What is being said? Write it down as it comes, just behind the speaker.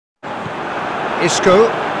Isco,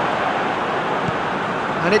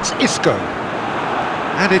 and it's Isco,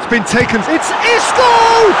 and it's been taken. It's Isco!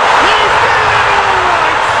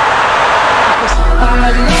 He's getting it all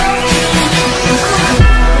right!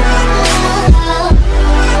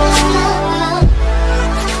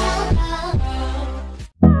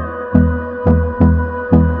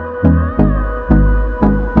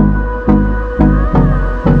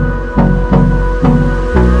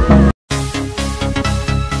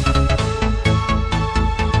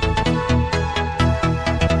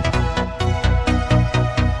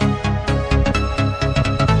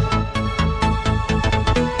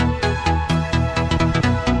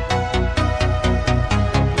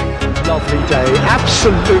 Lovely day,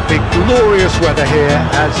 absolutely glorious weather here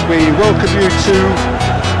as we welcome you to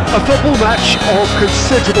a football match of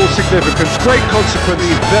considerable significance, great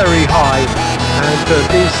consequently very high, and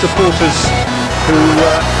these supporters who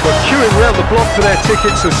were queuing around the block for their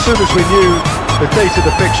tickets as soon as we knew the date of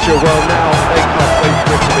the fixture, well now they can't wait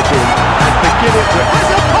for it to begin, and begin it with...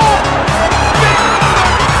 There's a pop!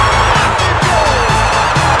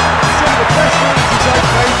 Some of the best ones he's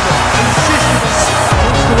played for, insistence,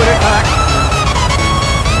 wants to win it back.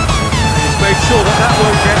 Made sure that that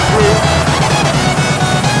won't get through.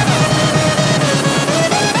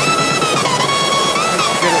 Needs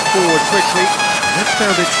to get it forward quickly. That's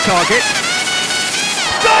found its target.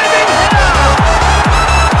 Diving header!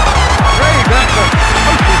 Brave effort,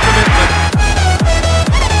 total commitment.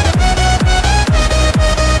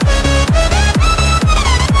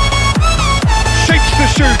 Shakes the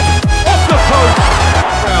shoot, off the post.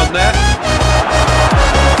 Round there.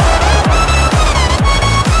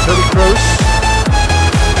 Tony Kroos.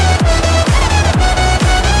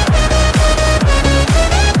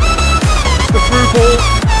 The through ball.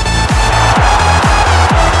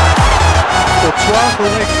 Courtois.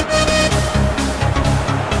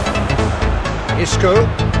 Isco.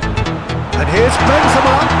 And here's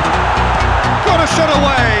Benzema. Got a shot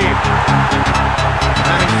away.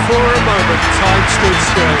 And for a moment, time stood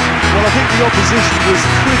still. Well, I think the opposition was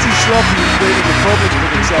pretty sloppy in creating a problem for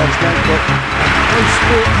themselves then, but no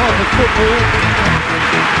sport type of football.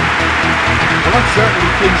 Well, that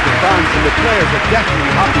certainly pleased the fans, and the players are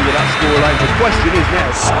definitely happy with that scoreline. The question is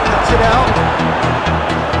now, cuts it out.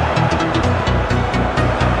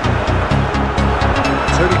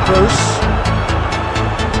 Tony Kroos.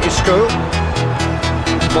 Isco.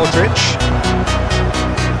 Modric.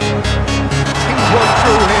 One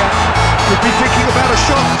through here, could be thinking about a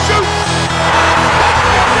shot, shoots!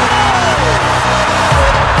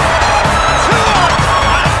 2-1,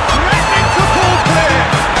 threatening to pull clear!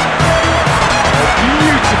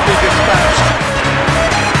 Beautifully dispatched.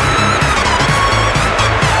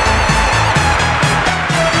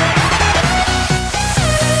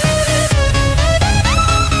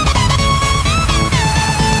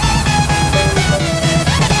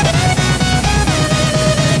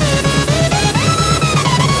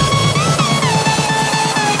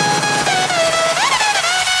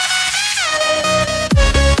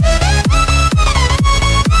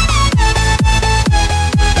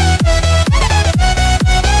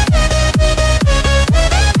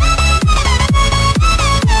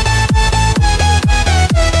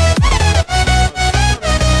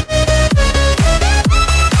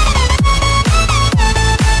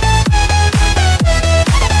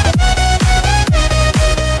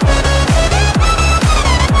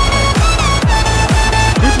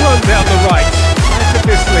 Down the right, back of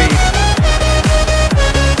this lead.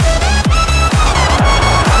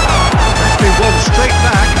 That's been won straight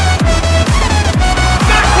back.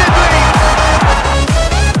 Massive lead!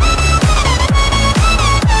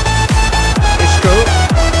 Isco.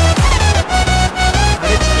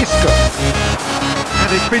 And it's Isco. And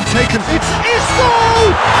it's been taken. It's Isco!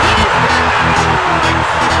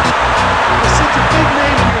 There's such a big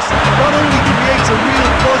name in this. Not only creates a real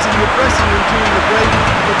buzz in your dressing room during the break,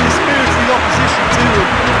 but dispirits the opposition too,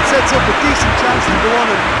 and sets up a decent chance to go on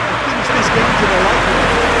and finish this game to their liking.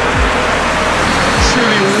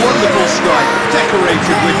 Truly wonderful strike,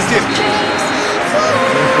 decorated with dip.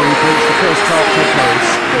 Referee brings the first half to a close.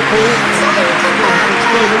 Football,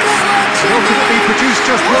 moments, and ultimately produced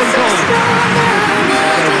just one goal.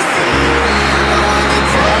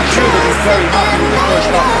 I'm sure they were very happy with the first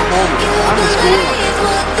half performance and the scoreline.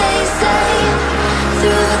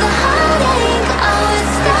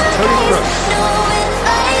 Tony Kroos.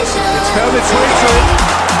 It's found its way through.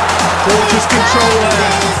 Gorgeous control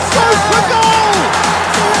there. Goes for goal!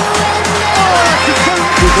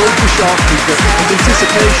 With all the shot, he's got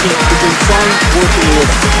anticipation, he's been fine working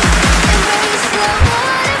order.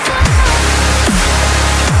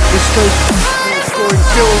 Isco scoring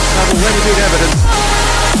skills have already been evident.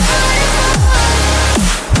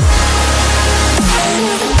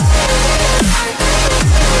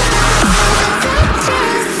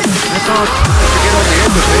 It's hard to get on the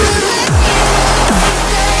end of this.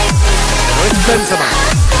 Well, it's Benzema.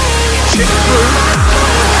 Chip through.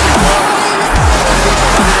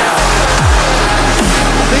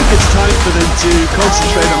 I think it's time for them to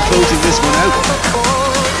concentrate on closing this one out.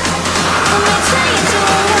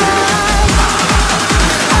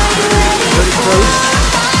 Very close.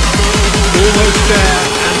 Almost there,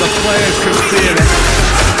 and the players can feel it.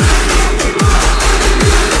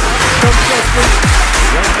 Some judgment.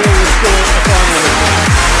 1-0 the score, a final whistle.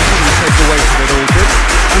 I think you take away from it all, Jim.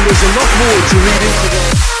 And there's a lot more to read into this.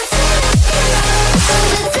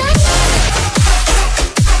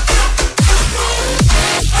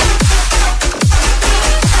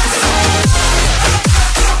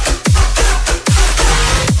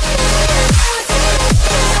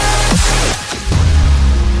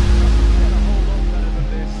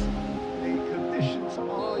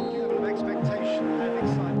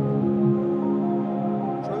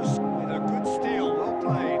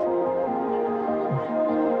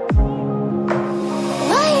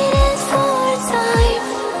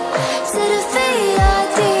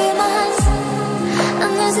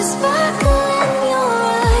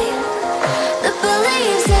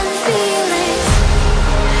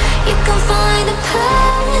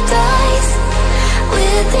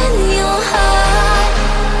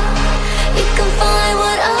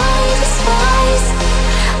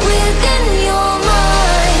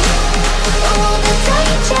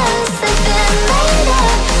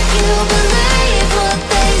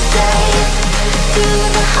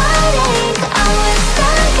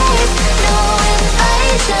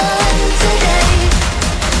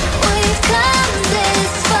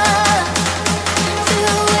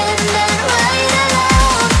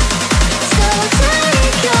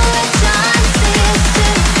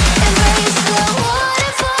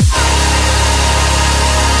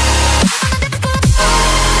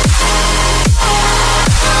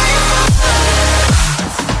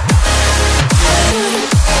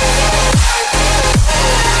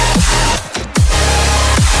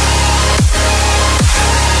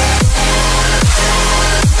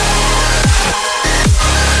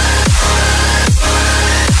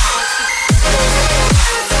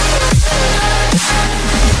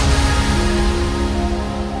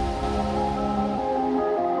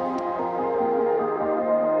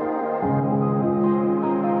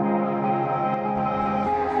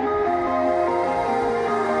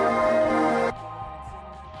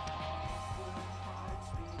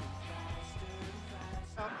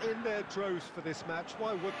 In their droves for this match,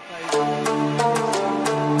 why would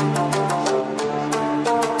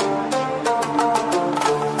they?